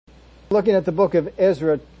Looking at the book of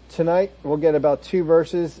Ezra tonight, we'll get about 2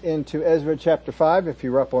 verses into Ezra chapter 5. If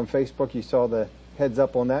you were up on Facebook, you saw the heads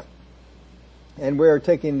up on that. And we're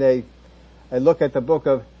taking a look at the book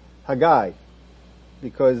of Haggai,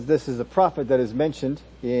 because this is a prophet that is mentioned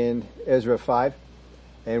in Ezra 5.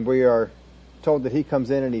 And we are told that he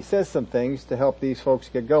comes in and he says some things to help these folks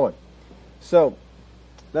get going. So,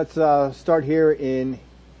 let's start here in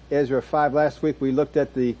Ezra 5. Last week we looked at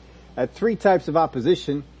 3 types of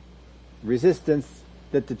opposition, resistance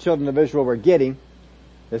that the children of Israel were getting.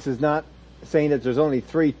 This is not saying that there's only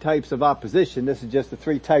 3 types of opposition. This is just the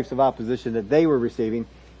 3 types of opposition that they were receiving.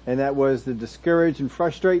 And that was the discourage and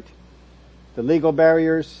frustrate, the legal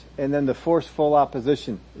barriers, and then the forceful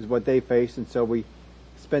opposition is what they faced. And so we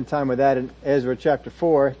spent time with that in Ezra chapter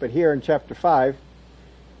 4. But here in chapter 5,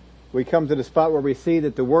 we come to the spot where we see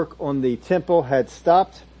that the work on the temple had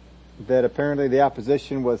stopped, that apparently the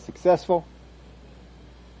opposition was successful.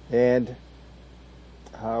 And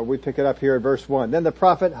we pick it up here at verse 1. Then the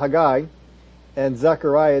prophet Haggai and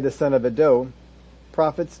Zechariah the son of Iddo,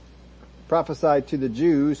 prophets, prophesied to the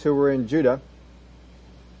Jews who were in Judah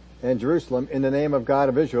and Jerusalem in the name of God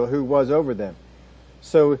of Israel, who was over them.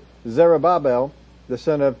 So Zerubbabel the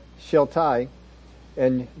son of Shealtiel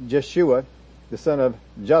and Jeshua the son of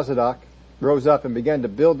Jozadak rose up and began to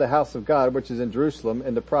build the house of God which is in Jerusalem,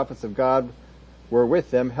 and the prophets of God were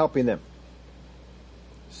with them, helping them.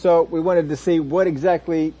 So we wanted to see what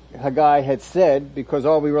exactly Haggai had said, because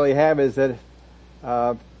all we really have is that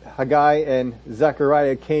Haggai and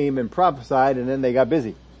Zechariah came and prophesied, and then they got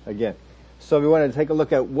busy again. So we wanted to take a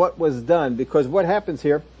look at what was done, because what happens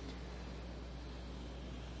here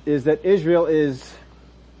is that Israel is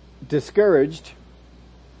discouraged.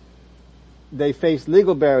 They faced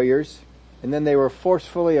legal barriers, and then they were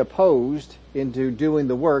forcefully opposed into doing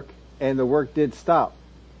the work, and the work did stop.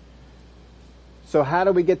 So how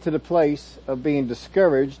do we get to the place of being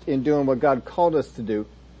discouraged in doing what God called us to do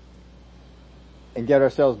and get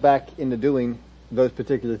ourselves back into doing those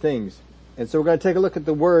particular things? And so we're going to take a look at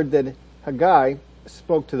the word that Haggai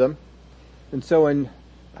spoke to them. And so in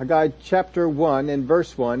Haggai chapter 1 and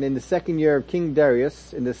verse 1, in the 2nd year of King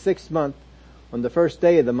Darius, in the 6th month, on the 1st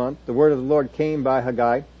day of the month, the word of the Lord came by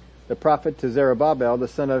Haggai, the prophet, to Zerubbabel, the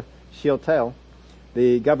son of Shealtiel,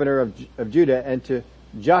 the governor of Judah, and to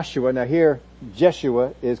Joshua. Now here,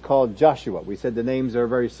 Jeshua is called Joshua. We said the names are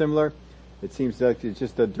very similar. It seems like it's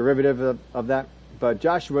just a derivative of that. But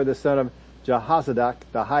Joshua, the son of Jehozadak,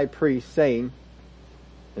 the high priest, saying,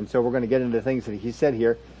 and so we're going to get into things that he said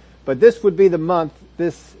here. But this would be the month,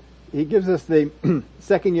 he gives us the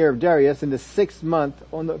 2nd year of Darius in the 6th month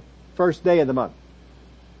on the 1st day of the month.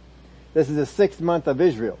 This is the 6th month of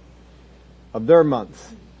Israel, of their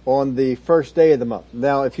months, on the 1st day of the month.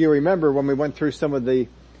 Now, if you remember when we went through some of the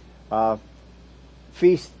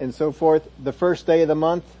feasts and so forth, the 1st day of the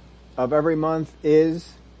month of every month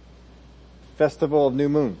is Festival of New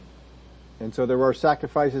Moon. And so there were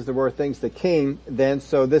sacrifices, there were things that came then,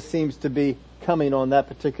 so this seems to be coming on that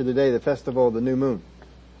particular day, the Festival of the New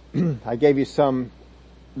Moon. I gave you some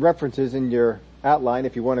references in your outline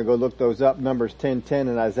if you want to go look those up, Numbers 10:10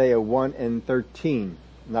 and Isaiah 1 and 13.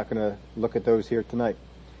 I'm not going to look at those here tonight,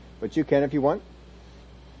 but you can if you want.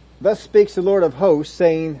 Thus speaks the Lord of hosts,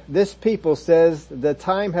 saying, this people says, the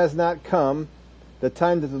time has not come, the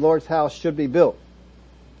time that the Lord's house should be built.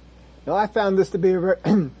 Now I found this to be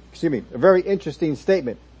a very interesting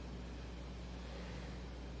statement.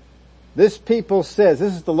 This people says,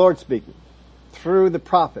 this is the Lord speaking through the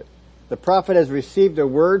prophet. The prophet has received a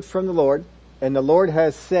word from the Lord, and the Lord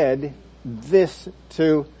has said this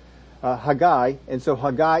to Haggai, and so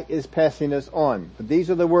Haggai is passing this on. But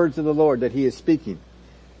these are the words of the Lord that he is speaking.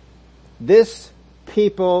 This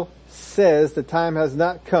people says the time has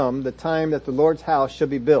not come, the time that the Lord's house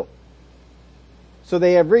should be built. So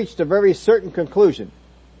they have reached a very certain conclusion.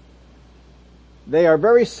 They are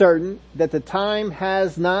very certain that the time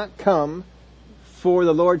has not come for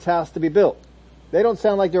the Lord's house to be built. They don't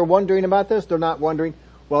sound like they're wondering about this. They're not wondering,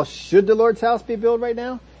 well, should the Lord's house be built right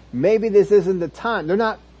now? Maybe this isn't the time. They're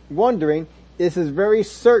not wondering. This is very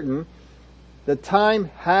certain. The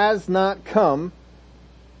time has not come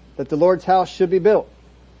that the Lord's house should be built.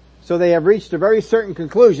 So they have reached a very certain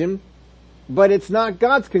conclusion, but it's not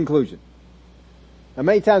God's conclusion. Now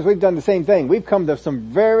many times we've done the same thing. We've come to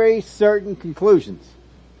some very certain conclusions,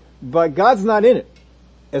 but God's not in it.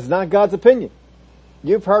 It's not God's opinion.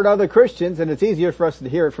 You've heard other Christians, and it's easier for us to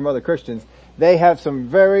hear it from other Christians. They have some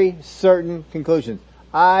very certain conclusions.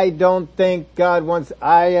 I don't think God wants,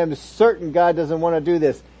 I am certain God doesn't want to do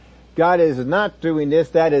this. God is not doing this.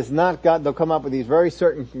 That is not God. They'll come up with these very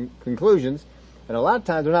certain conclusions, and a lot of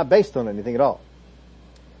times they're not based on anything at all.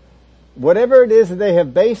 whatever it is that they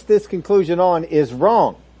have based this conclusion on is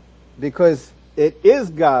wrong, because it is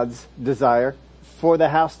God's desire for the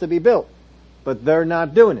house to be built, but they're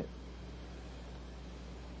not doing it.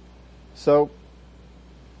 So,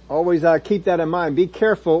 always keep that in mind. Be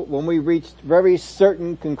careful when we reach very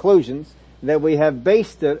certain conclusions that we have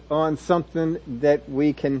based it on something that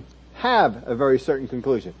we can have a very certain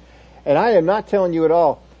conclusion. And I am not telling you at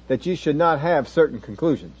all that you should not have certain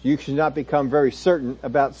conclusions. You should not become very certain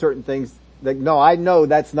about certain things that, no, I know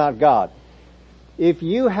that's not God. If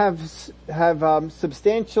you have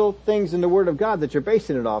substantial things in the Word of God that you're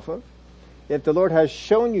basing it off of, if the Lord has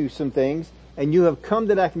shown you some things and you have come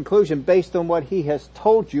to that conclusion based on what He has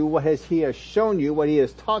told you, He has shown you, what He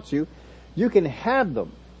has taught you, you can have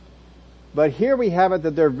them. But here we have it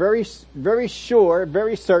that they're very, very sure,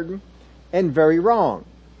 very certain, and very wrong.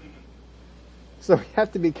 So we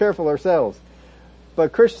have to be careful ourselves.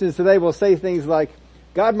 But Christians today will say things like,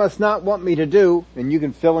 God must not want me to do, and you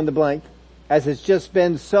can fill in the blank, as it's just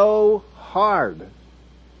been so hard.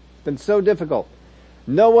 It's been so difficult.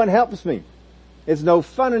 No one helps me. It's no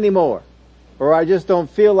fun anymore. Or I just don't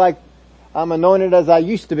feel like I'm anointed as I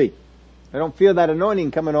used to be. I don't feel that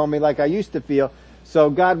anointing coming on me like I used to feel. So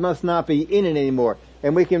God must not be in it anymore.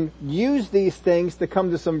 And we can use these things to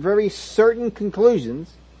come to some very certain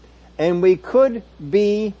conclusions, and we could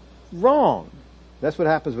be wrong. That's what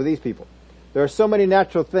happens with these people. There are so many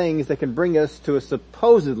natural things that can bring us to a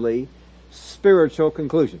supposedly spiritual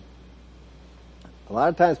conclusion. A lot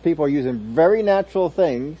of times people are using very natural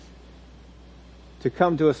things to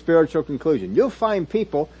come to a spiritual conclusion. You'll find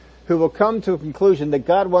people who will come to a conclusion that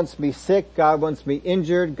God wants me sick, God wants me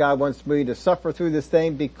injured, God wants me to suffer through this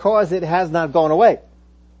thing because it has not gone away.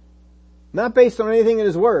 Not based on anything in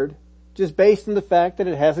His Word, just based on the fact that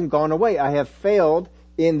it hasn't gone away. I have failed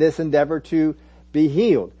in this endeavor to be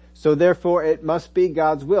healed. So therefore it must be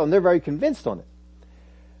God's will. And they're very convinced on it.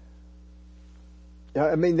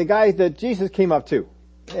 I mean, the guy that Jesus came up to,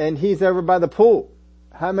 and he's over by the pool.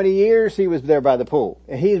 How many years he was there by the pool.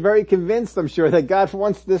 And he's very convinced, I'm sure, that God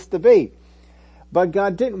wants this to be. But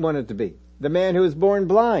God didn't want it to be. The man who was born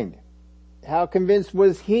blind. How convinced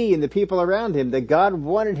was he and the people around him that God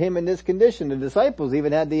wanted him in this condition? The disciples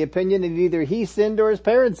even had the opinion that either he sinned or his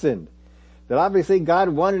parents sinned. That obviously God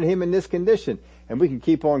wanted him in this condition. And we can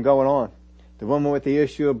keep on going on. The woman with the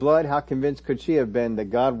issue of blood, how convinced could she have been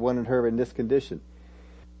that God wanted her in this condition?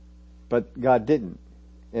 But God didn't.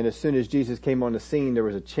 And as soon as Jesus came on the scene, there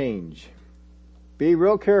was a change. Be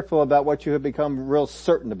real careful about what you have become real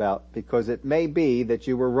certain about, because it may be that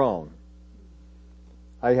you were wrong.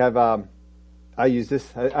 I use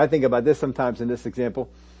this, I think about this sometimes in this example.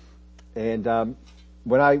 And,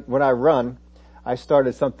 when I run, I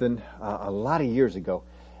started something a lot of years ago.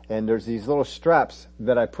 And there's these little straps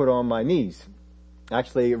that I put on my knees.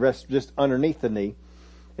 Actually, it rests just underneath the knee.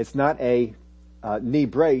 It's not a knee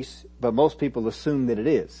brace, but most people assume that it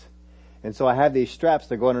is. And so I have these straps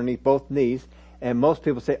that go underneath both knees, and most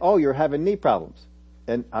people say, oh, you're having knee problems.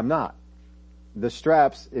 And I'm not. The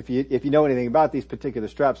straps, if you know anything about these particular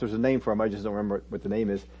straps, there's a name for them, I just don't remember what the name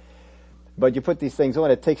is. But you put these things on,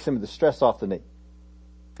 it takes some of the stress off the knee.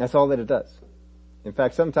 That's all that it does. In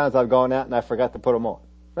fact, sometimes I've gone out and I forgot to put them on.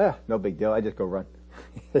 No big deal, I just go run.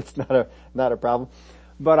 It's not a problem.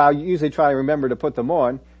 But I usually try to remember to put them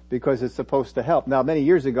on, because it's supposed to help. Now, many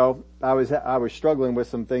years ago, I was struggling with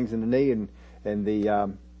some things in the knee, and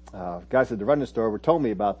the guys at the running store were told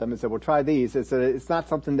me about them and said, well, try these. It's not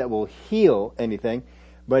something that will heal anything,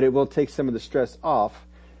 but it will take some of the stress off.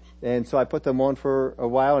 And so I put them on for a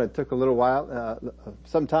while, and it took a little while,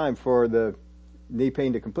 some time for the knee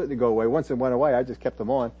pain to completely go away. Once it went away, I just kept them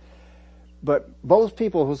on. But most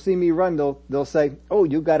people who see me run, they'll say, oh,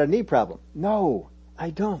 you got a knee problem. No, I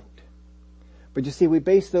don't. But you see, we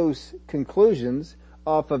base those conclusions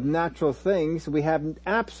off of natural things. We have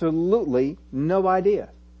absolutely no idea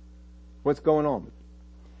what's going on.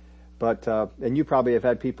 But, and you probably have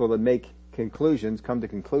had people that come to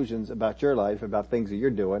conclusions about your life, about things that you're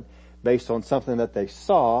doing, based on something that they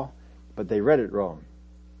saw, but they read it wrong.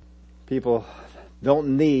 People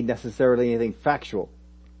don't need necessarily anything factual,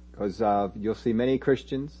 because you'll see many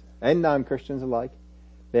Christians and non-Christians alike.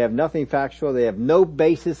 They have nothing factual. They have no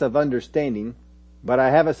basis of understanding, but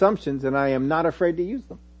I have assumptions, and I am not afraid to use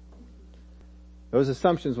them. Those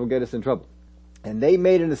assumptions will get us in trouble. And they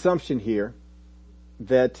made an assumption here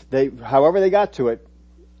that however they got to it,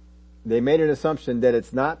 they made an assumption that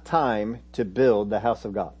it's not time to build the house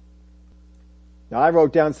of God. Now, I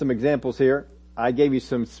wrote down some examples here. I gave you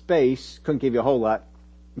some space. Couldn't give you a whole lot.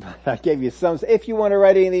 But I gave you some, if you want to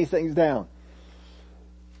write any of these things down.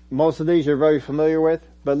 Most of these you're very familiar with.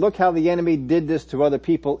 But look how the enemy did this to other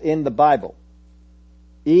people in the Bible.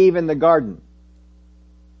 Eve in the garden.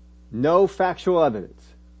 No factual evidence.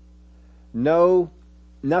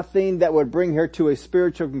 Nothing that would bring her to a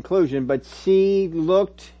spiritual conclusion, but she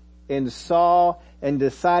looked and saw and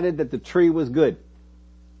decided that the tree was good.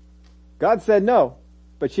 God said no,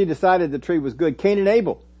 but she decided the tree was good. Cain and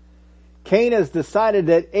Abel. Cain has decided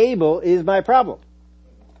that Abel is my problem.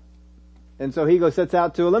 And so he sets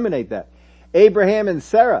out to eliminate that. Abraham and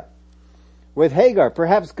Sarah with Haggai.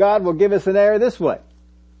 Perhaps God will give us an error this way.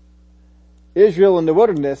 Israel in the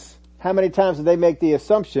wilderness, how many times did they make the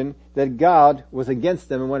assumption that God was against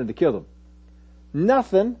them and wanted to kill them?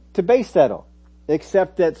 Nothing to base that on,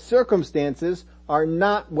 except that circumstances are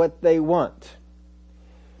not what they want.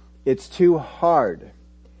 It's too hard.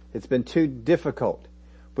 It's been too difficult.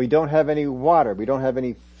 We don't have any water. We don't have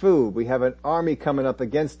any food. We have an army coming up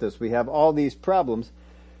against us. We have all these problems.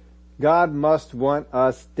 God must want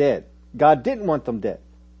us dead. God didn't want them dead.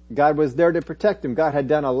 God was there to protect them. God had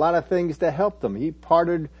done a lot of things to help them. He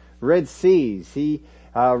parted Red Seas. He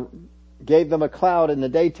gave them a cloud in the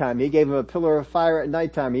daytime. He gave them a pillar of fire at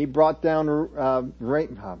nighttime. He brought down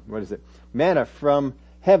manna from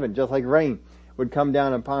heaven, just like rain would come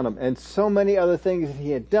down upon them. And so many other things that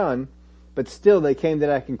he had done, but still they came to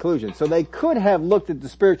that conclusion. So they could have looked at the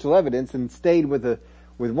spiritual evidence and stayed with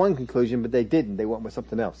one conclusion, but they didn't. They went with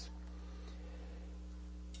something else.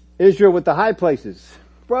 Israel with the high places.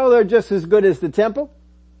 Well, they're just as good as the temple.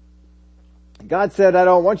 God said, I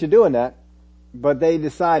don't want you doing that. But they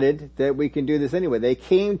decided that we can do this anyway. They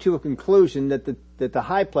came to a conclusion that the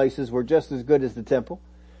high places were just as good as the temple,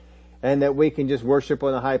 and that we can just worship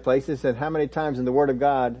on the high places. And how many times in the Word of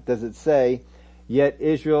God does it say, yet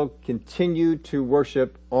Israel continued to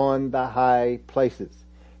worship on the high places?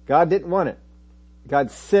 God didn't want it.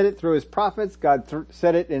 God said it through His prophets. God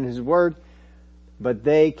said it in His Word. But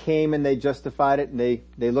they came and they justified it, and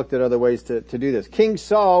they looked at other ways to do this. King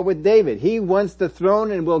Saul with David. He wants the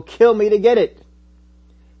throne and will kill me to get it.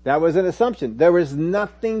 That was an assumption. There was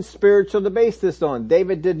nothing spiritual to base this on.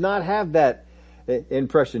 David did not have that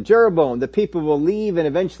impression. Jeroboam, the people will leave and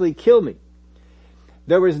eventually kill me.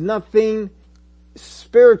 There was nothing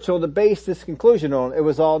spiritual to base this conclusion on. It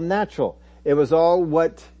was all natural. It was all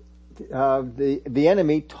what the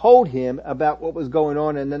enemy told him about what was going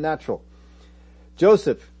on in the natural.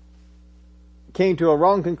 Joseph came to a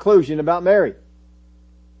wrong conclusion about Mary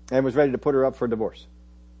and was ready to put her up for divorce.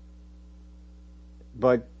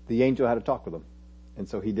 But the angel had to talk with him, and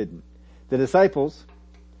so he didn't. The disciples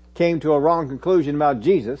came to a wrong conclusion about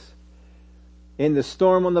Jesus in the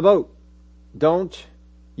storm on the boat. Don't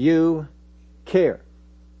you care?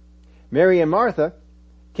 Mary and Martha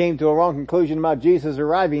came to a wrong conclusion about Jesus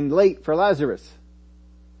arriving late for Lazarus.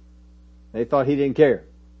 They thought he didn't care.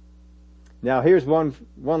 Now here's one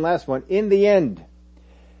last one. In the end,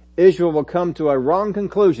 Israel will come to a wrong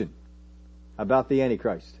conclusion about the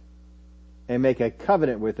Antichrist and make a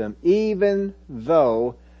covenant with him, even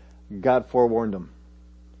though God forewarned them.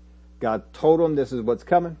 God told them this is what's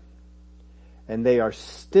coming, and they are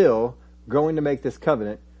still going to make this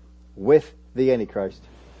covenant with the Antichrist.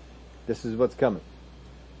 This is what's coming.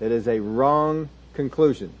 It is a wrong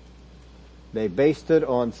conclusion. They based it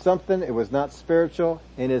on something. It was not spiritual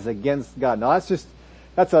and is against God. Now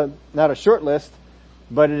that's not a short list,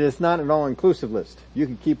 but it is not an all-inclusive list. You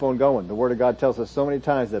can keep on going. The Word of God tells us so many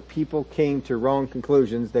times that people came to wrong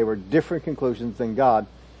conclusions. They were different conclusions than God.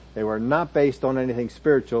 They were not based on anything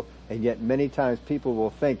spiritual, and yet many times people will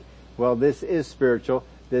think, well, this is spiritual.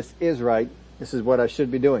 This is right. This is what I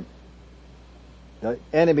should be doing. The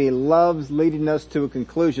enemy loves leading us to a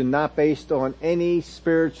conclusion not based on any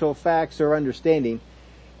spiritual facts or understanding,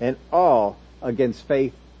 and all against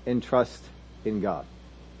faith and trust in God.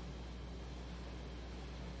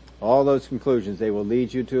 All those conclusions, they will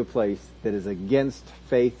lead you to a place that is against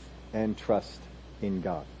faith and trust in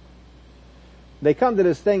God. They come to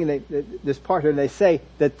this thing, this part here, and they say,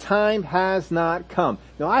 the time has not come.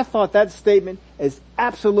 Now I thought that statement is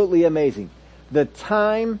absolutely amazing. The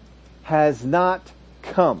time has not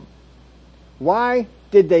come. Why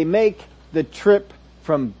did they make the trip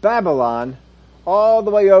from Babylon all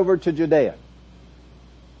the way over to Judea?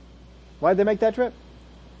 Why did they make that trip?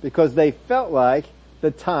 Because they felt like the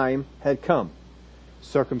time had come.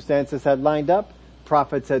 Circumstances had lined up.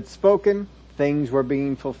 Prophets had spoken. Things were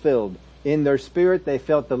being fulfilled. In their spirit, they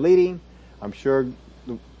felt the leading. I'm sure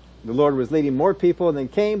the Lord was leading more people than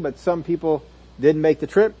came, but some people didn't make the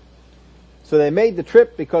trip. So they made the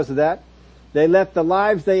trip because of that. They left the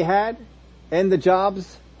lives they had and the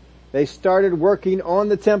jobs. They started working on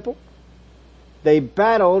the temple. They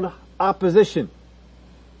battled opposition.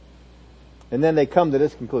 And then they come to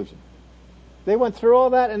this conclusion. They went through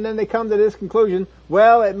all that and then they come to this conclusion,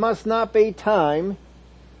 well, it must not be time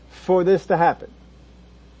for this to happen.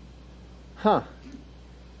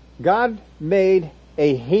 God made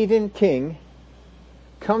a heathen king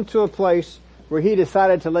come to a place where he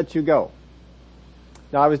decided to let you go.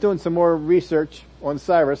 Now I was doing some more research on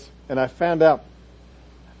Cyrus and I found out,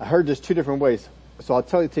 I heard this two different ways. So I'll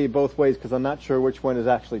tell you both ways because I'm not sure which one is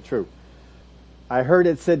actually true. I heard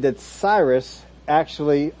it said that Cyrus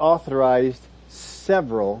actually authorized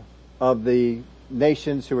several of the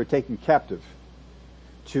nations who were taken captive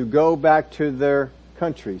to go back to their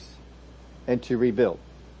countries and to rebuild.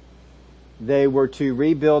 They were to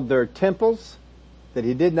rebuild their temples, that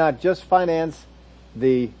he did not just finance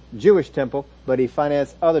the Jewish temple, but he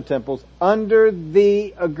financed other temples under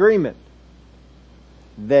the agreement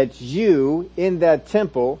that you in that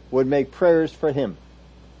temple would make prayers for him.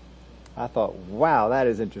 I thought, wow, that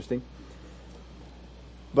is interesting.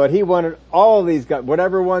 But he wanted all of these guys,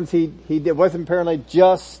 whatever ones he did, it wasn't apparently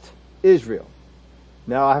just Israel.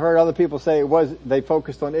 Now I've heard other people say they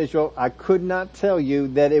focused on Israel. I could not tell you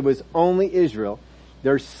that it was only Israel.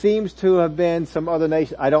 There seems to have been some other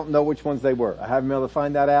nations. I don't know which ones they were. I haven't been able to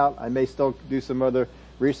find that out. I may still do some other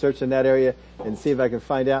research in that area and see if I can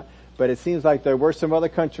find out. But it seems like there were some other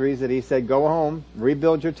countries that he said, go home,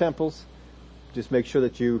 rebuild your temples. Just make sure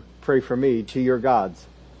that you pray for me to your gods.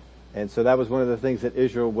 And so that was one of the things that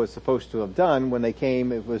Israel was supposed to have done when they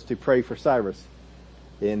came. It was to pray for Cyrus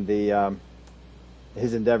in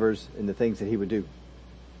his endeavors and the things that he would do.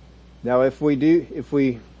 Now if we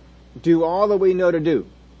do all that we know to do,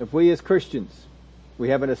 if we as Christians, we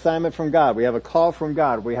have an assignment from God, we have a call from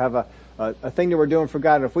God, we have a thing that we're doing for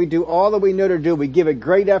God, and if we do all that we know to do, we give it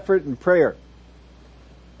great effort and prayer,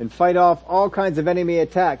 and fight off all kinds of enemy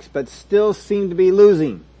attacks, but still seem to be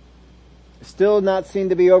losing, still not seem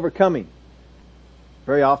to be overcoming,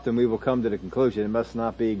 very often we will come to the conclusion it must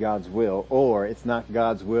not be God's will, or it's not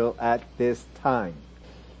God's will at this time.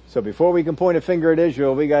 So before we can point a finger at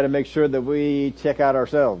Israel, we got to make sure that we check out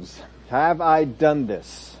ourselves. Have I done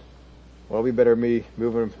this? Well, we better be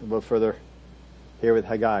moving a little further here with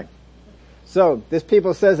Haggai. So this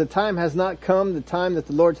people says the time has not come, the time that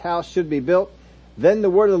the Lord's house should be built. Then the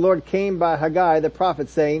word of the Lord came by Haggai the prophet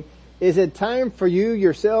saying, is it time for you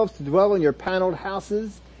yourselves to dwell in your paneled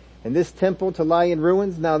houses and this temple to lie in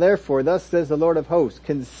ruins? Now therefore, thus says the Lord of hosts,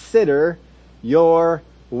 consider your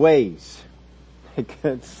ways.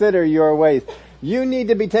 Consider your ways. You need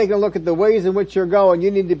to be taking a look at the ways in which you're going.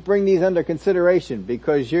 You need to bring these under consideration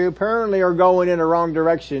because you apparently are going in a wrong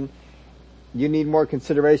direction. You need more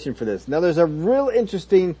consideration for this. Now there's a real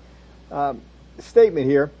interesting statement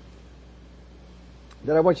here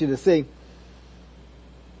that I want you to see.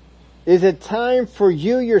 Is it time for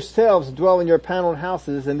you yourselves to dwell in your paneled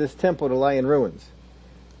houses and this temple to lie in ruins?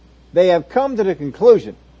 They have come to the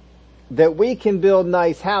conclusion that we can build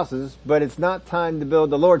nice houses, but it's not time to build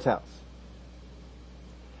the Lord's house.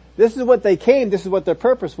 This is what they came, this is what their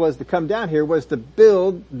purpose was to come down here, was to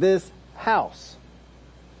build this house.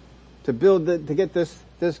 To get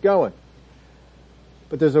this going.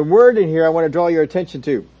 But there's a word in here I want to draw your attention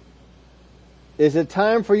to. Is it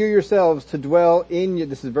time for you yourselves to dwell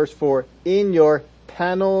this is verse 4, in your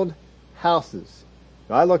paneled houses?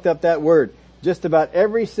 Now I looked up that word. Just about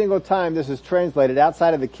every single time this is translated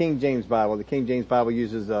outside of the King James Bible. The King James Bible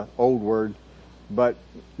uses an old word, but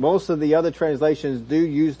most of the other translations do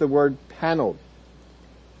use the word paneled.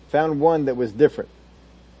 Found one that was different.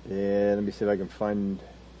 And let me see if I can find,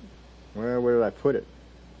 where did I put it?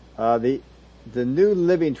 The New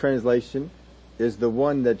Living Translation is the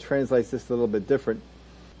one that translates this a little bit different.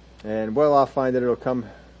 And well, I'll find it. It'll come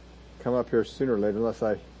up here sooner or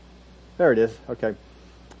later there it is. Okay.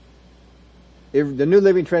 The New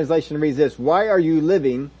Living Translation reads this, why are you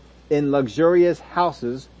living in luxurious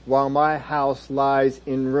houses while my house lies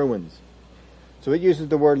in ruins? So it uses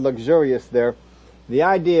the word luxurious there. The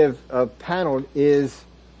idea of paneled is,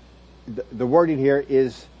 the wording here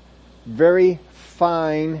is very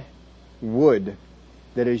fine wood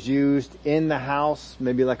that is used in the house,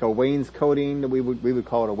 maybe like a wainscoting, we would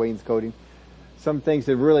call it a wainscoting. Some things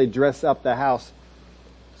that really dress up the house.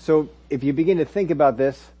 So if you begin to think about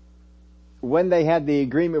this, when they had the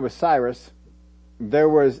agreement with Cyrus, there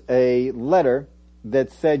was a letter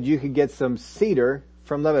that said you could get some cedar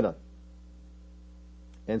from Lebanon.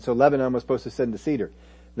 And so Lebanon was supposed to send the cedar.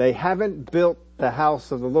 They haven't built the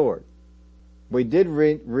house of the Lord. We did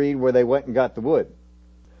read where they went and got the wood.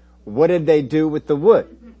 What did they do with the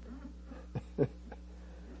wood?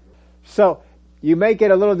 So you may get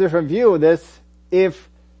a little different view of this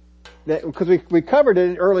because we covered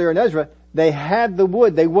it earlier in Ezra, they had the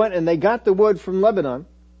wood. They went and they got the wood from Lebanon.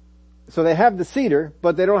 So they have the cedar,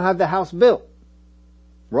 but they don't have the house built.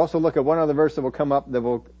 We'll also look at one other verse that will come up that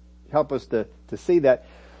will help us to see that.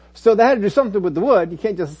 So they had to do something with the wood. You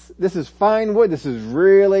can't just, this is fine wood. This is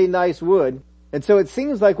really nice wood. And so it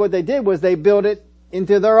seems like what they did was they built it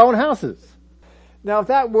into their own houses. Now if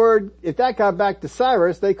that got back to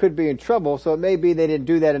Cyrus, they could be in trouble. So it may be they didn't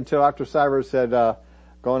do that until after Cyrus had,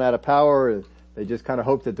 gone out of power. They just kind of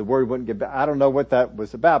hoped that the word wouldn't get back. I don't know what that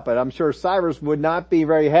was about, but I'm sure Cyrus would not be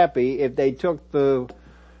very happy if they took the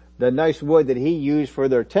nice wood that he used for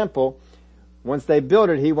their temple. Once they built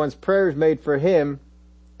it, he wants prayers made for him,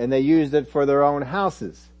 and they used it for their own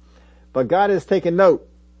houses. But God has taken note.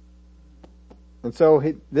 And so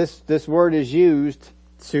this word is used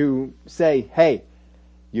to say, hey,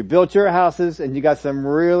 you built your houses and you got some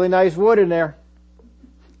really nice wood in there.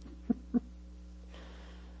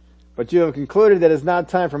 But you have concluded that it's not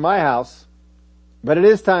time for my house, but it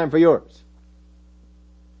is time for yours.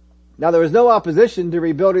 Now there was no opposition to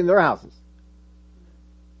rebuilding their houses.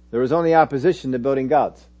 There was only opposition to building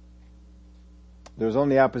God's. There was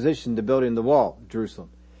only opposition to building the wall, Jerusalem.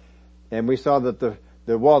 And we saw that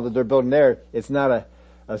the wall that they're building there, it's not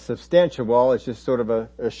a substantial wall, it's just sort of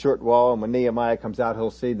a short wall. And when Nehemiah comes out, he'll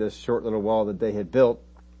see this short little wall that they had built.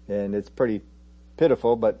 And it's pretty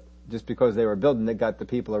pitiful, but just because they were building it got the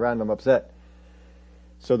people around them upset.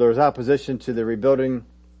 So there was opposition to the rebuilding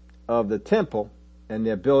of the temple and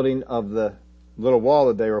the building of the little wall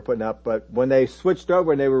that they were putting up. But when they switched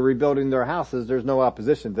over and they were rebuilding their houses, there's no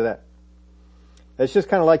opposition to that. It's just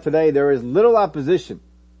kind of like today, there is little opposition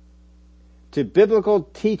to biblical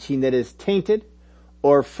teaching that is tainted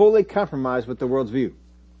or fully compromised with the world's view.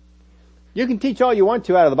 You can teach all you want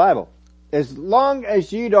to out of the Bible, as long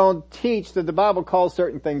as you don't teach that the Bible calls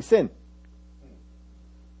certain things sin.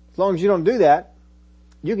 As long as you don't do that,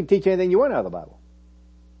 you can teach anything you want out of the Bible.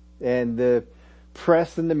 And the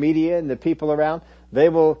press and the media and the people around, they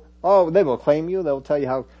will claim you, they'll tell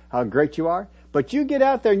you how great you are. But you get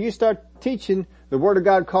out there and you start teaching the Word of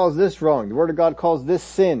God calls this wrong. The Word of God calls this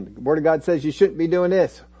sin. The Word of God says you shouldn't be doing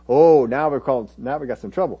this. Oh, now we got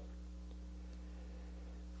some trouble.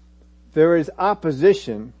 There is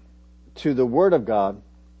opposition to the Word of God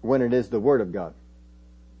when it is the Word of God.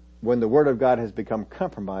 When the Word of God has become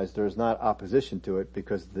compromised, there is not opposition to it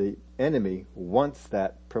because the enemy wants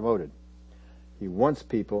that promoted. He wants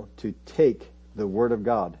people to take the Word of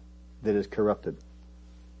God that is corrupted.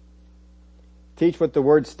 Teach what the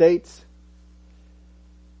Word states,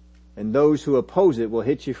 and those who oppose it will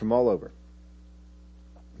hit you from all over.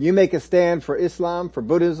 You make a stand for Islam, for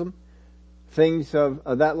Buddhism, things of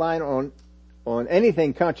that line on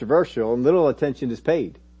anything controversial, and little attention is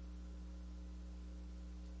paid.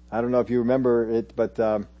 I don't know if you remember it, but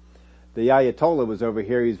the Ayatollah was over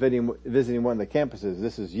here. He was visiting one of the campuses.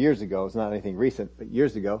 This is years ago. It's not anything recent, but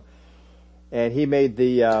years ago. And he made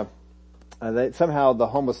somehow the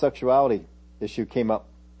homosexuality issue came up.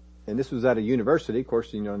 And this was at a university. Of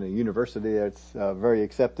course, in a university that's very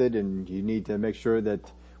accepted, and you need to make sure that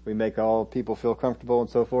we make all people feel comfortable and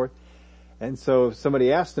so forth. And so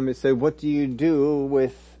somebody asked him, he said, what do you do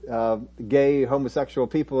with gay, homosexual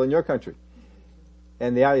people in your country?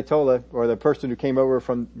 And the Ayatollah, or the person who came over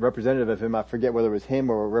from representative of him, I forget whether it was him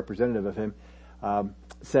or a representative of him,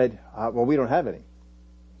 said, well, we don't have any.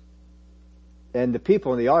 And the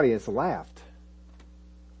people in the audience laughed.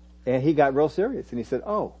 And he got real serious. And he said,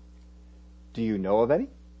 oh, do you know of any?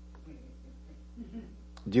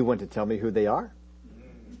 Do you want to tell me who they are?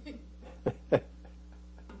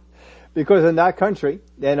 Because in that country,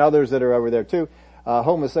 and others that are over there too,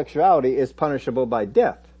 homosexuality is punishable by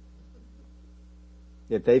death.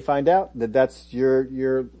 If they find out that that's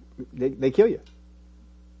they kill you.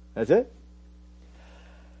 That's it.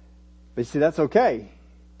 But see, that's okay,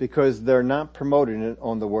 because they're not promoting it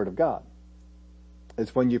on the Word of God.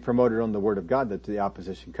 It's when you promote it on the Word of God that the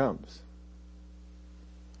opposition comes.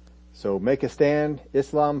 So make a stand,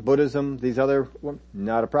 Islam, Buddhism, these other,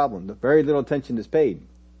 not a problem. Very little attention is paid.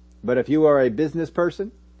 But if you are a business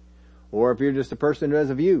person, or if you're just a person who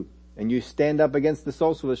has a view, and you stand up against the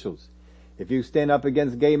social issues, if you stand up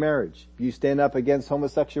against gay marriage, if you stand up against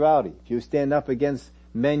homosexuality, if you stand up against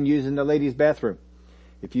men using the ladies' bathroom,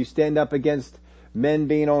 if you stand up against men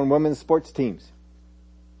being on women's sports teams,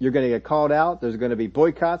 you're going to get called out. There's going to be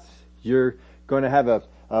boycotts. You're going to have a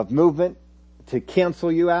movement to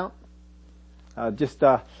cancel you out.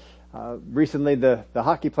 Recently the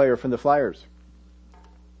hockey player from the Flyers,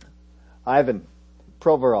 Ivan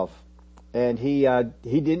Provorov, and he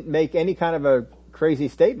didn't make any kind of a crazy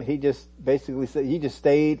statement. He just basically said he just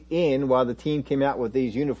stayed in while the team came out with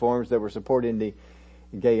these uniforms that were supporting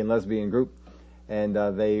gay and lesbian group, and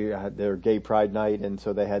they had their gay pride night, and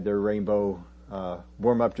so they had their rainbow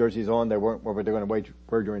warm-up jerseys on. They weren't what they're going to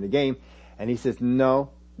wear during the game. And he says, no,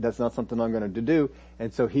 that's not something I'm going to do.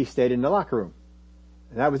 And so he stayed in the locker room.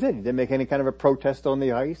 And that was it. He didn't make any kind of a protest on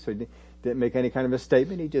the ice, or didn't make any kind of a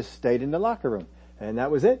statement. He just stayed in the locker room. And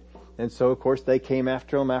that was it. And so, of course, they came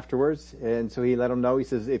after him afterwards. And so he let them know. He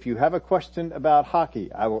says, if you have a question about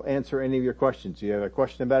hockey, I will answer any of your questions. You have a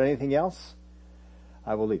question about anything else,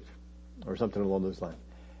 I will leave. Or something along those lines.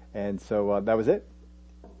 And so that was it.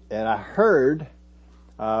 And I heard,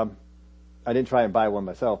 I didn't try and buy one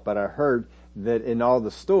myself, but I heard that in all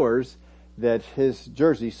the stores that his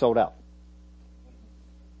jersey sold out.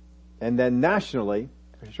 And then nationally,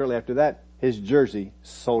 shortly after that, his jersey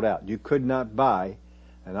sold out. You could not buy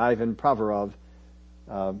an Ivan Provorov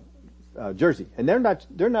jersey. And they're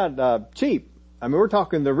not cheap. I mean, we're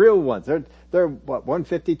talking the real ones. They're what,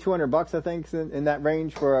 $150, $200, I think, in that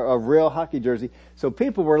range for a real hockey jersey. So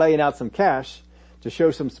people were laying out some cash to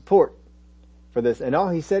show some support for this. And all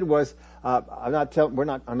he said was, I'm not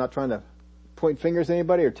trying to point fingers at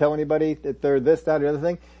anybody or tell anybody that they're this, that, or the other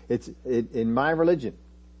thing. It's in my religion.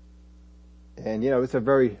 And, it's a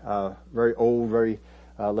very old, very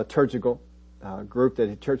liturgical group,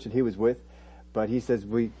 church that he was with. But he says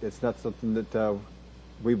it's not something that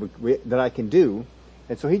that I can do.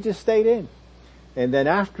 And so he just stayed in. And then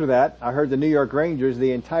after that, I heard the New York Rangers,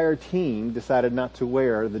 the entire team decided not to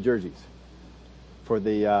wear the jerseys for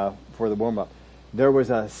the warm-up. There was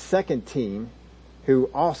a second team who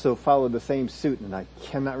also followed the same suit, and I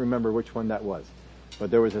cannot remember which one that was.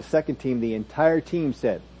 But there was a second team, the entire team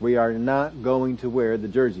said, we are not going to wear the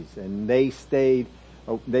jerseys. And they stayed,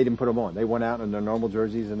 they didn't put them on. They went out in their normal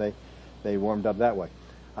jerseys and they warmed up that way.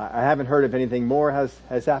 I haven't heard if anything more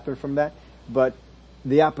has happened from that, but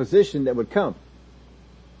the opposition that would come,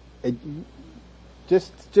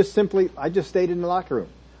 just simply, I just stayed in the locker room.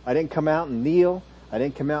 I didn't come out and kneel. I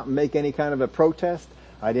didn't come out and make any kind of a protest.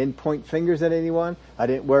 I didn't point fingers at anyone. I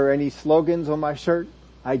didn't wear any slogans on my shirt.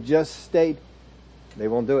 I just stayed. They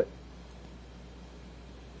won't do it.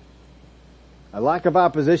 A lack of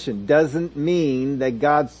opposition doesn't mean that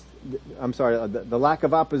the lack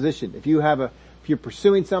of opposition. If you're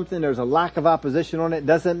pursuing something, there's a lack of opposition on it,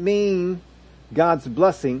 doesn't mean God's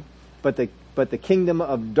blessing, but the kingdom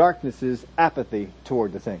of darkness's apathy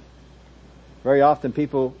toward the thing. Very often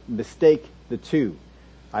people mistake the two.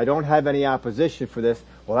 I don't have any opposition for this.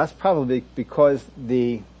 Well, that's probably because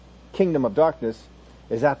the kingdom of darkness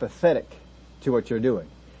is apathetic to what you're doing,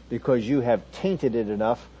 because you have tainted it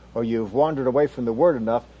enough, or you've wandered away from the word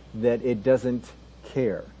enough that it doesn't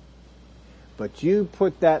care. But you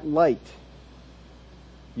put that light,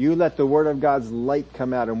 you let the word of God's light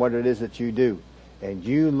come out in what it is that you do, and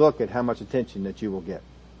you look at how much attention that you will get.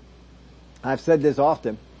 I've said this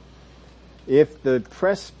often. If the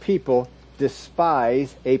press people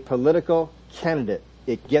despise a political candidate,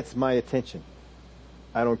 it gets my attention.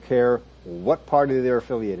 I don't care what party they're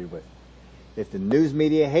affiliated with. If the news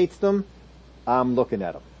media hates them, I'm looking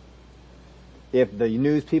at them. If the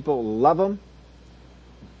news people love them,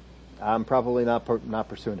 I'm probably not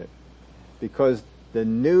pursuing it. Because the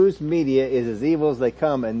news media is as evil as they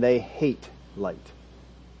come, and they hate light.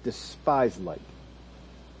 Despise light.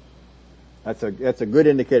 That's a good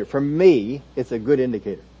indicator. For me, it's a good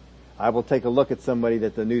indicator. I will take a look at somebody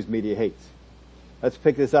that the news media hates. Let's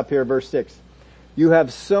pick this up here, verse 6. You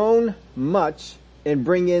have sown much and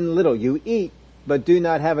bring in little. You eat, but do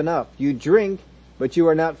not have enough. You drink, but you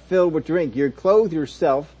are not filled with drink. You clothe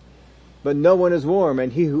yourself, but no one is warm.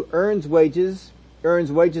 And he who earns wages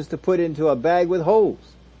to put into a bag with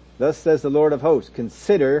holes. Thus says the Lord of hosts,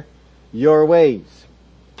 consider your ways.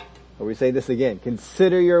 Or we say this again,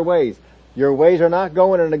 consider your ways. Your ways are not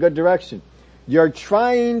going in a good direction. You're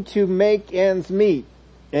trying to make ends meet,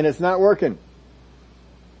 and it's not working.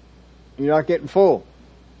 You're not getting full.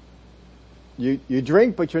 You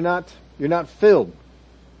drink, but you're not filled.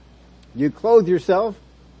 You clothe yourself,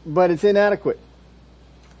 but it's inadequate.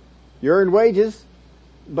 You earn wages,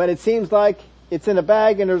 but it seems like it's in a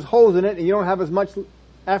bag and there's holes in it, and you don't have as much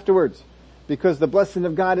afterwards, because the blessing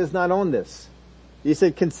of God is not on this. He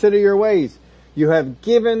said, consider your ways. You have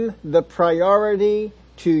given the priority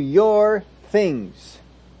to your things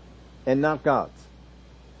and not God's.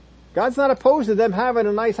 God's not opposed to them having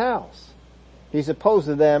a nice house. He's opposed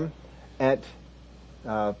to them at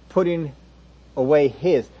putting away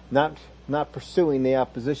his, not pursuing the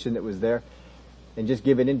opposition that was there and just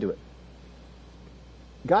giving into it.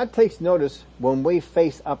 God takes notice when we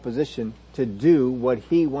face opposition to do what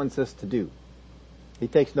he wants us to do. He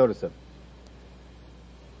takes notice of it.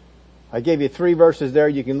 I gave you 3 verses there.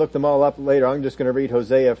 You can look them all up later. I'm just going to read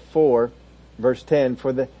Hosea 4, verse 10.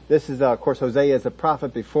 This is, of course, Hosea is a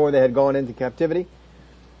prophet before they had gone into captivity.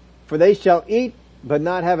 For they shall eat, but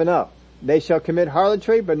not have enough. They shall commit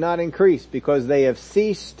harlotry, but not increase, because they have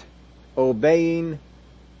ceased obeying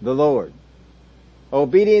the Lord.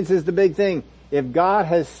 Obedience is the big thing. If God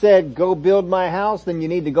has said, go build my house, then you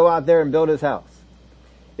need to go out there and build his house.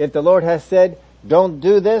 If the Lord has said, don't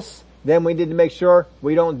do this, then we need to make sure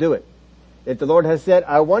we don't do it. If the Lord has said,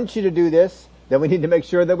 I want you to do this, then we need to make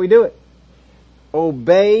sure that we do it.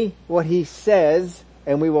 Obey what he says,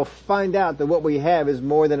 and we will find out that what we have is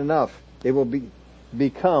more than enough. It will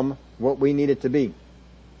become what we need it to be.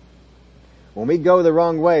 When we go the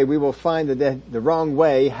wrong way, we will find that the wrong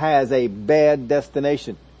way has a bad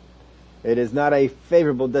destination. It is not a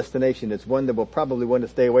favorable destination. It's one that we'll probably want to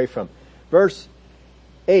stay away from. Verse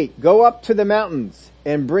 8, go up to the mountains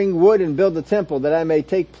and bring wood and build the temple that I may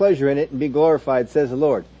take pleasure in it and be glorified, says the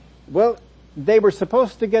Lord. Well, they were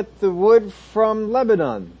supposed to get the wood from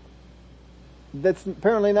Lebanon. That's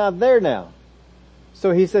apparently not there now.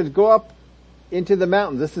 So he says, go up into the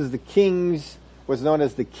mountains. This is the king's, what's known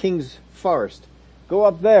as the king's forest. Go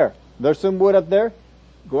up there. There's some wood up there.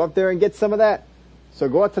 Go up there and get some of that. So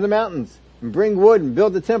go up to the mountains and bring wood and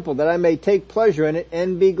build the temple that I may take pleasure in it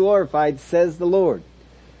and be glorified, says the Lord.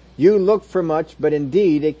 You looked for much, but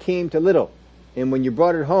indeed it came to little. And when you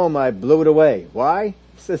brought it home, I blew it away. Why?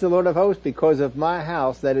 Says the Lord of hosts, because of my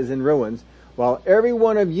house that is in ruins, while every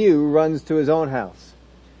one of you runs to his own house.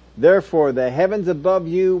 Therefore the heavens above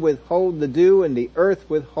you withhold the dew, and the earth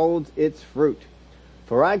withholds its fruit.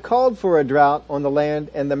 For I called for a drought on the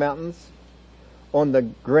land and the mountains, on the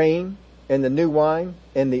grain and the new wine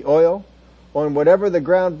and the oil, on whatever the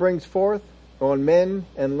ground brings forth, on men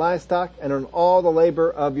and livestock, and on all the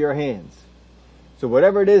labor of your hands. So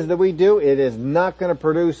whatever it is that we do, it is not going to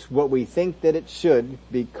produce what we think that it should,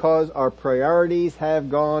 because our priorities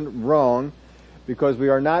have gone wrong, because we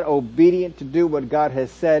are not obedient to do what God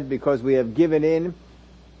has said, because we have given in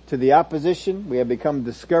to the opposition. We have become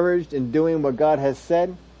discouraged in doing what God has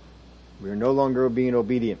said. We are no longer being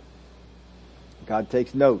obedient. God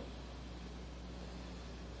takes note.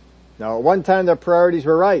 Now, at one time their priorities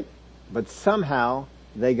were right, but somehow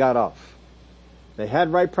they got off. They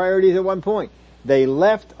had right priorities at one point. They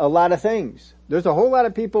left a lot of things. There's a whole lot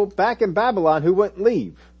of people back in Babylon who wouldn't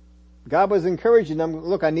leave. God was encouraging them,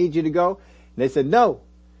 look, I need you to go. And they said no.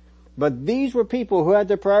 But these were people who had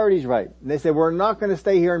their priorities right. And they said, we're not going to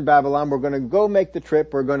stay here in Babylon. We're going to go make the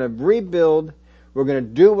trip. We're going to rebuild. We're going to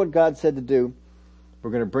do what God said to do.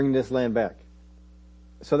 We're going to bring this land back.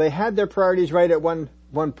 So they had their priorities right at one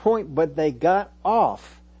point, but they got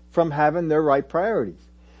off from having their right priorities.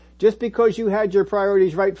 Just because you had your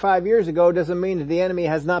priorities right 5 years ago doesn't mean that the enemy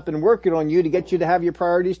has not been working on you to get you to have your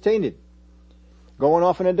priorities tainted. Going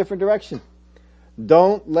off in a different direction.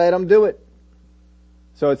 Don't let them do it.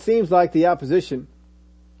 So it seems like the opposite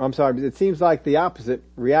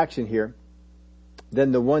reaction here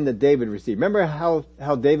than the one that David received. Remember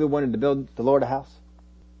how David wanted to build the Lord a house?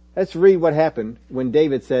 Let's read what happened when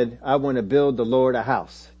David said, I want to build the Lord a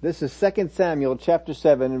house. This is 2 Samuel chapter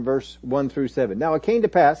 7 and verse 1 through 7. Now it came to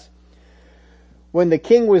pass, when the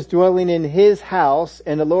king was dwelling in his house,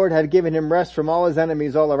 and the Lord had given him rest from all his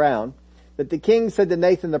enemies all around, that the king said to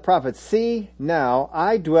Nathan the prophet, see, now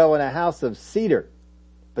I dwell in a house of cedar,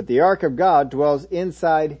 but the ark of God dwells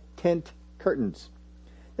inside tent curtains.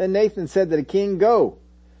 Then Nathan said to the king, go,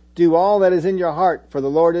 do all that is in your heart, for the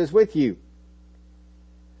Lord is with you.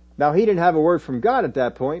 Now he didn't have a word from God at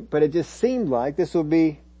that point, but it just seemed like this would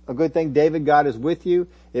be a good thing. David, God is with you.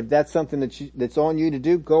 If that's something that's on you to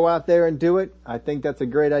do, go out there and do it. I think that's a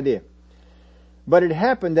great idea. But it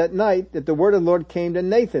happened that night that the word of the Lord came to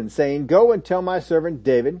Nathan, saying, go and tell my servant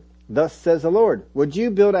David, thus says the Lord, would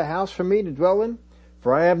you build a house for me to dwell in?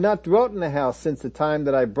 For I have not dwelt in a house since the time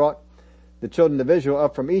that I brought the children of Israel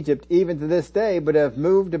up from Egypt, even to this day, but have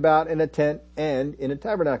moved about in a tent and in a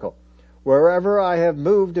tabernacle. Wherever I have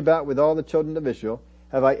moved about with all the children of Israel,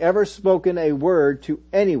 have I ever spoken a word to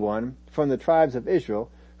anyone from the tribes of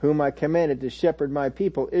Israel, whom I commanded to shepherd my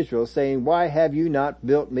people Israel, saying, why have you not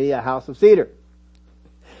built me a house of cedar?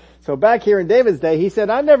 So back here in David's day, he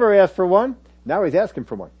said, I never asked for one. Now he's asking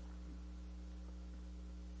for one.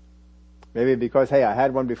 Maybe because, hey, I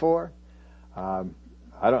had one before. I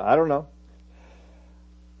don't know.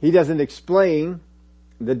 He doesn't explain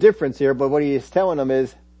the difference here, but what he is telling them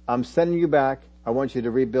is, I'm sending you back. I want you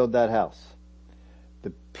to rebuild that house. The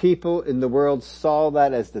people in the world saw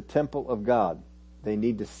that as the temple of God. They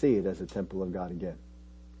need to see it as a temple of God again.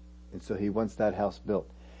 And so he wants that house built.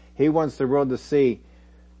 He wants the world to see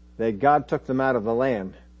that God took them out of the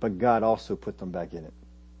land but God also put them back in it.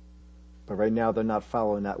 But right now they're not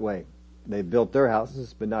following that way. They built their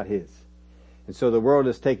houses, but not his. And so the world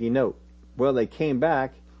is taking note. Well, they came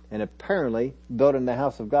back, and apparently building the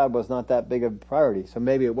house of God was not that big of a priority. So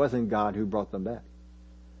maybe it wasn't God who brought them back.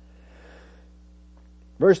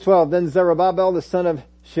 Verse 12, then Zerubbabel, the son of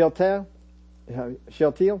Shealtiel,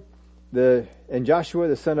 and Joshua,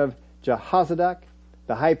 the son of Jehozadak,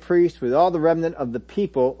 the high priest, with all the remnant of the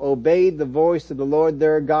people, obeyed the voice of the Lord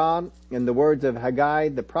their God and the words of Haggai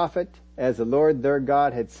the prophet, as the Lord their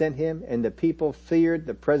God had sent him, and the people feared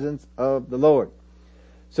the presence of the Lord.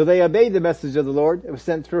 So they obeyed the message of the Lord. It was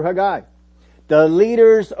sent through Haggai. The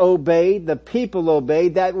leaders obeyed, the people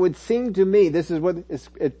obeyed. That would seem to me, this is what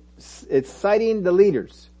it's citing the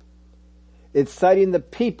leaders. It's citing the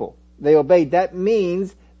people. They obeyed. That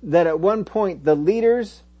means that at one point the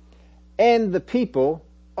leaders and the people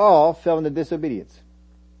all fell into disobedience.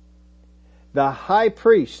 The high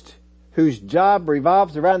priest, whose job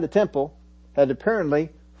revolves around the temple, had apparently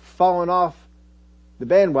fallen off the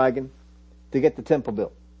bandwagon to get the temple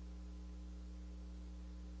built.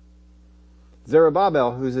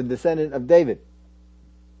 Zerubbabel, who's a descendant of David,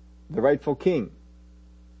 the rightful king,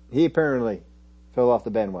 he apparently fell off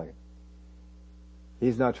the bandwagon.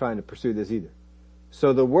 He's not trying to pursue this either.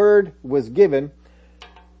 So the word was given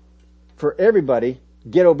for everybody,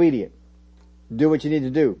 get obedient. Do what you need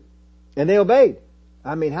to do. And they obeyed.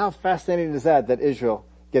 I mean, how fascinating is that Israel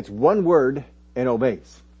gets one word and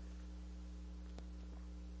obeys?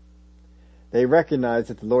 They recognized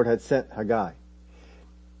that the Lord had sent Haggai.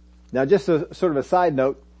 Now, just a sort of a side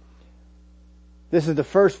note, this is the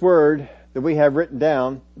first word that we have written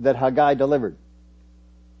down that Haggai delivered.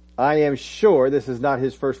 I am sure this is not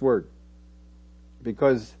his first word,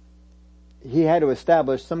 because he had to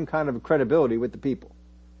establish some kind of credibility with the people.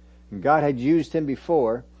 And God had used him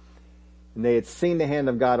before, and they had seen the hand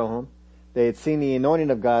of God on him. They had seen the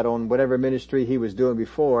anointing of God on whatever ministry he was doing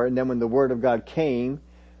before. And then when the word of God came,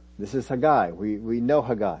 this is Haggai. We know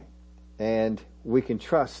Haggai. And we can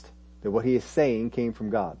trust that what he is saying came from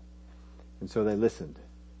God. And so they listened.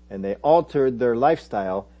 And they altered their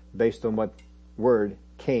lifestyle based on what word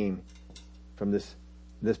came from this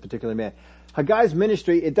particular man. Haggai's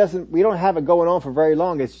ministry, we don't have it going on for very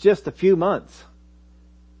long. It's just a few months.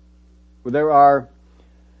 There are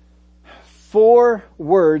 4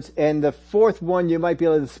 words, and the fourth one you might be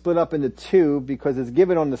able to split up into 2 because it's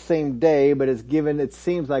given on the same day, but it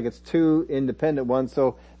seems like it's 2 independent ones.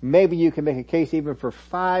 So maybe you can make a case even for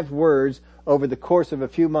 5 words over the course of a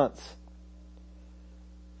few months.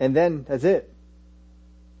 And then that's it.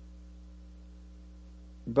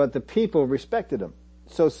 But the people respected him.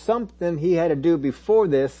 So something he had to do before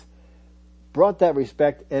this brought that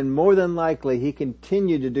respect, and more than likely he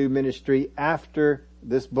continued to do ministry after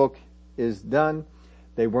this book is done.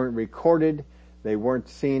 They weren't recorded. They weren't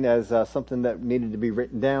seen as something that needed to be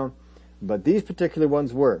written down. But these particular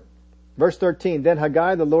ones were. Verse 13, then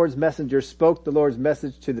Haggai, the Lord's messenger, spoke the Lord's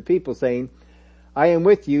message to the people, saying, I am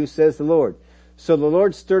with you, says the Lord. So the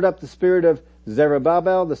Lord stirred up the spirit of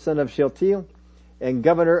Zerubbabel, the son of Shealtiel, and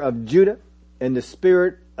governor of Judah, and the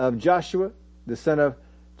spirit of Joshua, the son of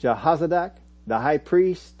Jehozadak, the high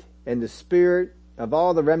priest, and the spirit of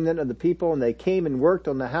all the remnant of the people, and they came and worked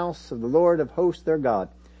on the house of the Lord of hosts their God.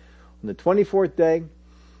 On the 24th day,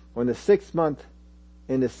 on the 6th month,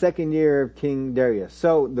 in the 2nd year of King Darius.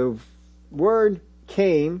 So the word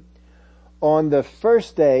came on the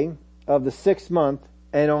 1st day of the 6th month,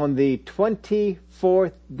 and on the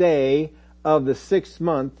 24th day of the 6th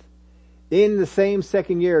month, in the same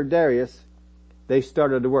 2nd year of Darius, they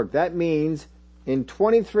started to work. That means in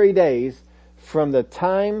 23 days from the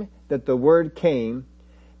time that the word came,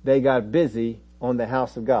 they got busy on the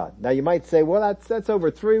house of God. Now you might say, well, that's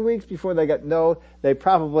over 3 weeks before they got, no, they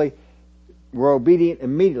probably were obedient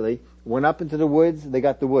immediately, went up into the woods, they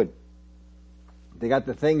got the wood. They got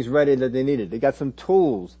the things ready that they needed. They got some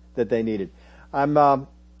tools that they needed. I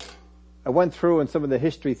went through in some of the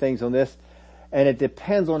history things on this, and it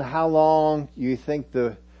depends on how long you think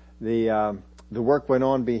the work went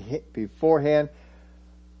on beforehand.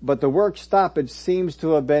 But the work stoppage seems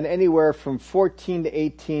to have been anywhere from 14 to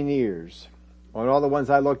 18 years. On all the ones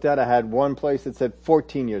I looked at, I had one place that said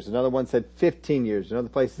 14 years, another one said 15 years, another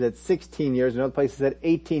place that said 16 years, another place that said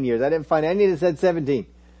 18 years. I didn't find any that said 17.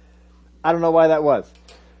 I don't know why that was.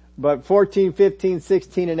 But 14, 15,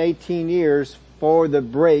 16, and 18 years for the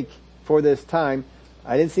break for this time.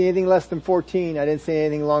 I didn't see anything less than 14. I didn't see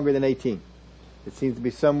anything longer than 18. It seems to be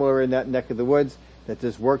somewhere in that neck of the woods that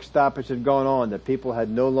this work stoppage had gone on, that people had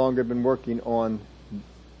no longer been working on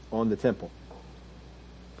the temple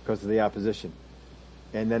because of the opposition.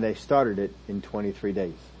 And then they started it in 23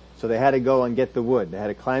 days. So they had to go and get the wood. They had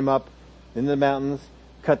to climb up into the mountains,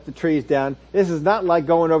 cut the trees down. This is not like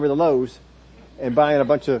going over the Lowe's and buying a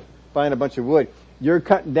bunch of wood. You're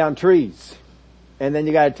cutting down trees. And then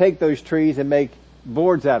you gotta take those trees and make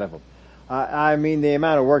boards out of them. I mean, the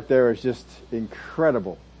amount of work there is just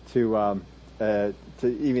incredible to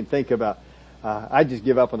even think about. I just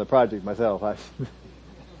give up on the project myself.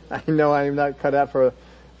 I know I am not cut out for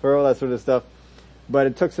all that sort of stuff. But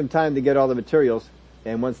it took some time to get all the materials.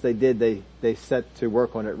 And once they did, they set to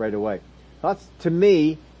work on it right away. That's, to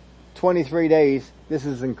me, 23 days, this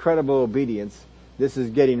is incredible obedience. This is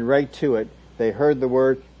getting right to it. They heard the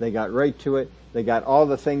word, they got right to it, they got all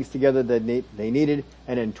the things together that they needed,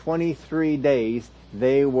 and in 23 days,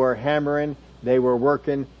 they were hammering, they were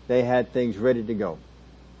working, they had things ready to go.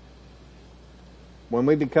 When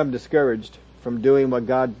we become discouraged from doing what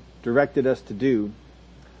God directed us to do,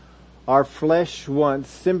 our flesh wants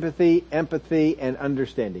sympathy, empathy, and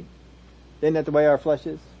understanding. Isn't that the way our flesh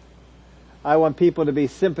is? I want people to be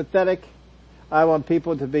sympathetic. I want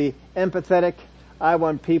people to be empathetic. I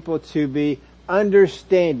want people to be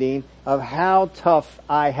understanding of how tough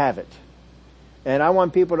I have it. And I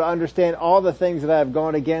want people to understand all the things that I have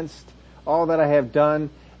gone against, all that I have done,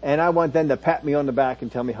 and I want them to pat me on the back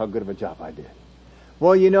and tell me how good of a job I did.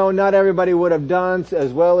 Well, not everybody would have done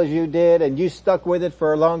as well as you did, and you stuck with it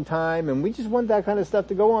for a long time, and we just want that kind of stuff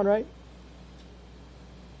to go on, right?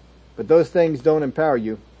 But those things don't empower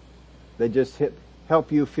you. They just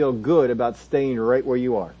help you feel good about staying right where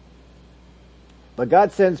you are. But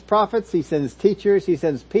God sends prophets, He sends teachers, He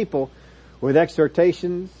sends people with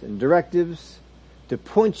exhortations and directives to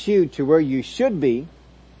point you to where you should be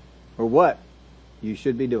or what you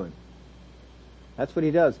should be doing. That's what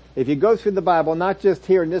He does. If you go through the Bible, not just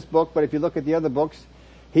here in this book, but if you look at the other books,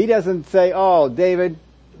 He doesn't say, oh, David,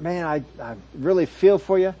 man, I really feel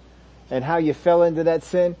for you and how you fell into that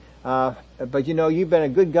sin. But you've been a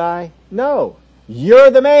good guy. No,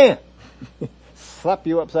 you're the man. Slap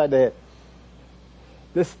you upside the head.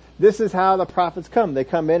 This is how the prophets come. They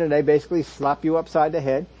come in and they basically slap you upside the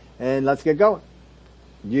head and let's get going.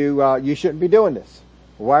 You shouldn't be doing this.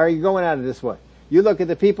 Why are you going at it this way? You look at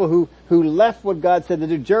the people who left what God said to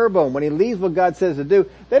do. Jeroboam, when he leaves what God says to do,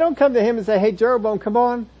 they don't come to him and say, hey, Jeroboam, come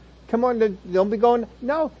on, don't be going.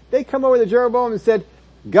 No, they come over to Jeroboam and said,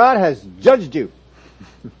 God has judged you.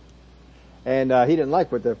 And he didn't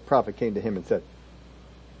like what the prophet came to him and said.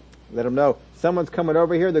 Let him know, someone's coming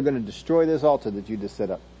over here, they're going to destroy this altar that you just set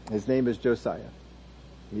up. His name is Josiah.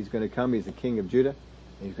 He's going to come, he's the king of Judah,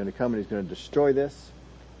 and he's going to come and he's going to destroy this,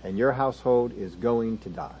 and your household is going to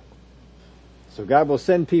die. So God will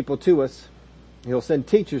send people to us. He'll send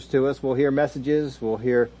teachers to us. We'll hear messages, we'll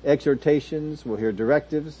hear exhortations, we'll hear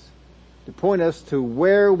directives to point us to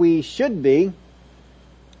where we should be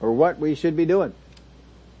or what we should be doing.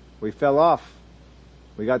 We fell off.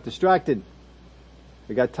 We got distracted.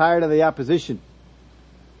 We got tired of the opposition.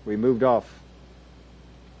 We moved off.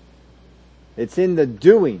 It's in the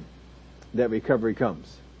doing that recovery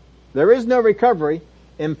comes. There is no recovery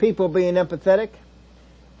in people being empathetic.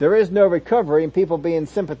 There is no recovery in people being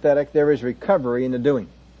sympathetic. There is recovery in the doing.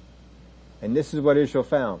 And this is what Israel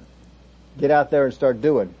found. Get out there and start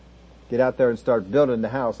doing. Get out there and start building the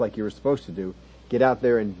house like you were supposed to do. Get out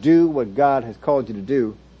there and do what God has called you to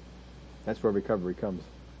do. That's where recovery comes.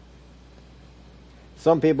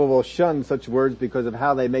 Some people will shun such words because of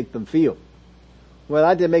how they make them feel. Well,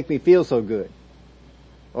 that didn't make me feel so good.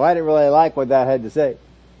 Well, I didn't really like what that had to say.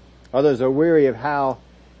 Others are weary of how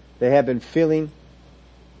they have been feeling.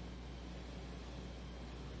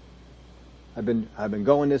 I've been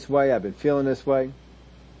going this way. I've been feeling this way.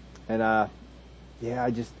 And,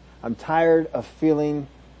 I'm tired of feeling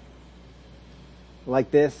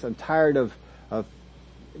like this. I'm tired of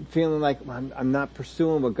feeling like I'm not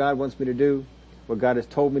pursuing what God wants me to do, what God has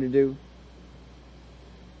told me to do.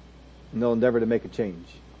 And they'll endeavor to make a change,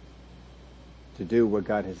 to do what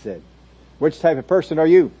God has said. Which type of person are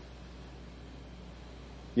you?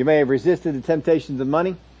 You may have resisted the temptations of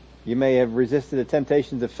money. You may have resisted the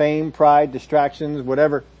temptations of fame, pride, distractions,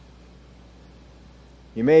 whatever.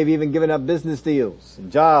 You may have even given up business deals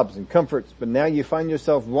and jobs and comforts, but now you find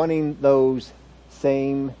yourself wanting those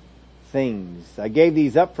same things. I gave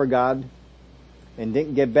these up for God and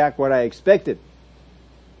didn't get back what I expected.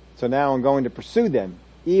 So now I'm going to pursue them,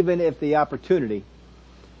 even if the opportunity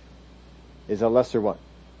is a lesser one.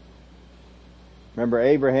 Remember,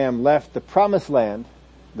 Abraham left the promised land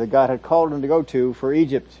that God had called him to go to for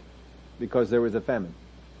Egypt because there was a famine.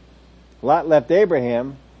 Lot left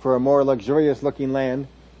Abraham for a more luxurious looking land.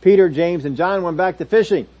 Peter, James, and John went back to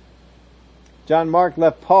fishing. John Mark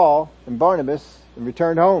left Paul and Barnabas and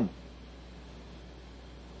returned home.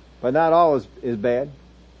 But not all is bad.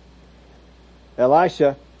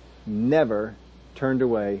 Elisha never turned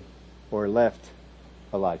away or left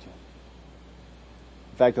Elijah.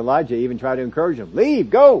 In fact, Elijah even tried to encourage him. Leave,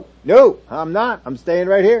 go. No, I'm not. I'm staying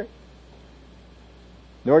right here.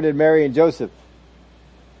 Nor did Mary and Joseph.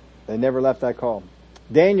 They never left that call.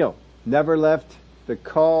 Daniel never left the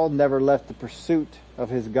call, never left the pursuit of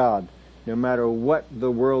his God. No matter what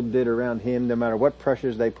the world did around him, no matter what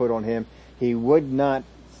pressures they put on him, he would not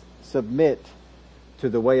submit to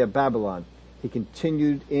the way of Babylon. He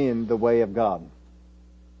continued in the way of God.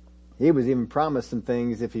 He was even promised some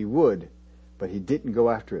things if he would, but he didn't go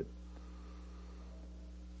after it.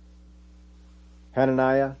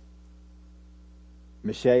 Hananiah,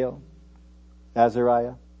 Mishael,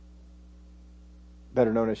 Azariah,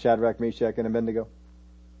 better known as Shadrach, Meshach, and Abednego.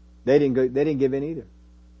 They didn't give in either.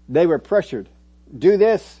 They were pressured. Do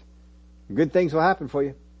this. Good things will happen for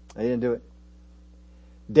you. They didn't do it.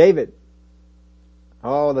 David.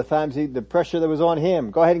 Oh, the times the pressure that was on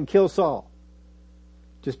him. Go ahead and kill Saul.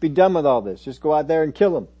 Just be done with all this. Just go out there and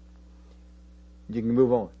kill him. You can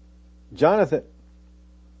move on. Jonathan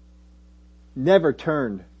never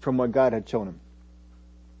turned from what God had shown him.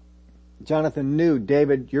 Jonathan knew,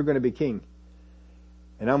 David, you're going to be king.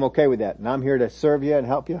 And I'm okay with that. And I'm here to serve you and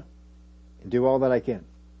help you and do all that I can.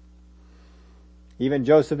 Even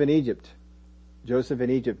Joseph in Egypt. Joseph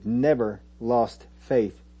in Egypt never lost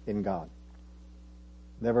faith in God.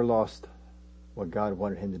 Never lost what God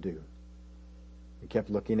wanted him to do. He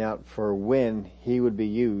kept looking out for when he would be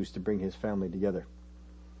used to bring his family together.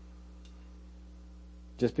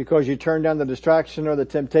 Just because you turn down the distraction or the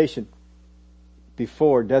temptation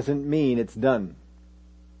before doesn't mean it's done.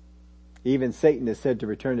 Even Satan is said to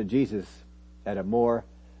return to Jesus at a more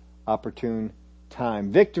opportune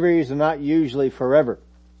time. Victories are not usually forever.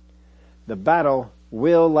 The battle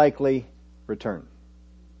will likely return.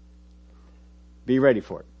 Be ready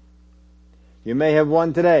for it. You may have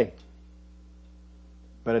won today,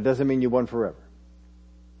 but it doesn't mean you won forever.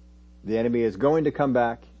 The enemy is going to come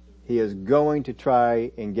back. He is going to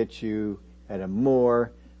try and get you at a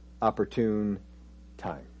more opportune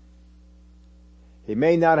time. He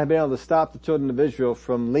may not have been able to stop the children of Israel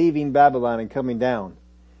from leaving Babylon and coming down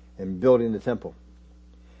and building the temple.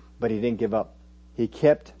 But he didn't give up. He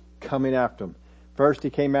kept coming after them. First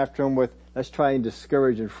he came after them with, let's try and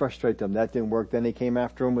discourage and frustrate them. That didn't work. Then he came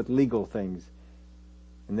after them with legal things.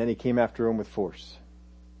 And then he came after them with force.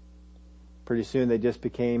 Pretty soon they just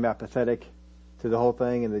became apathetic to the whole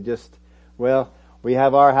thing, and they just, well, we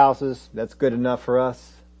have our houses. That's good enough for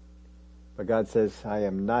us. But God says, I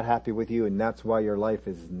am not happy with you, and that's why your life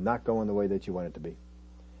is not going the way that you want it to be.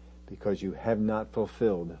 Because you have not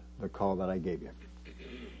fulfilled the call that I gave you.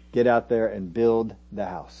 Get out there and build the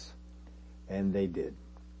house. And they did.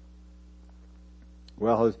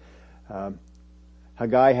 Well,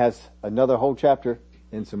 Haggai has another whole chapter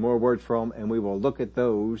and some more words from, and we will look at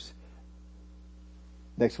those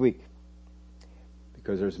next week.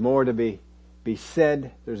 Because there's more to be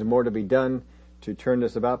said, there's more to be done to turn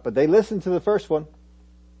this about. But they listened to the first one,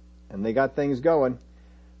 and they got things going.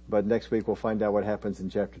 But next week we'll find out what happens in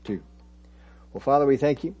chapter 2. Well, Father, we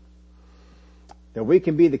thank you that we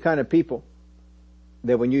can be the kind of people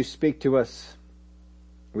that when you speak to us,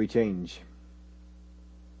 we change.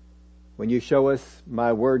 When you show us,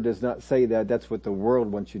 my word does not say that, that's what the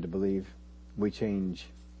world wants you to believe, we change.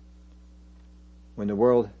 When the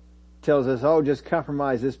world tells us, oh, just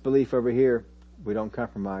compromise this belief over here, we don't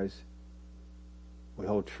compromise. We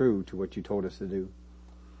hold true to what you told us to do.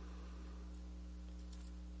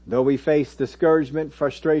 Though we face discouragement,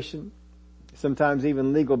 frustration, sometimes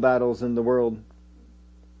even legal battles in the world,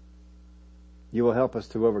 you will help us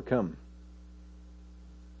to overcome.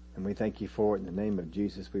 And we thank you for it. In the name of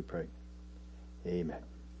Jesus we pray. Amen.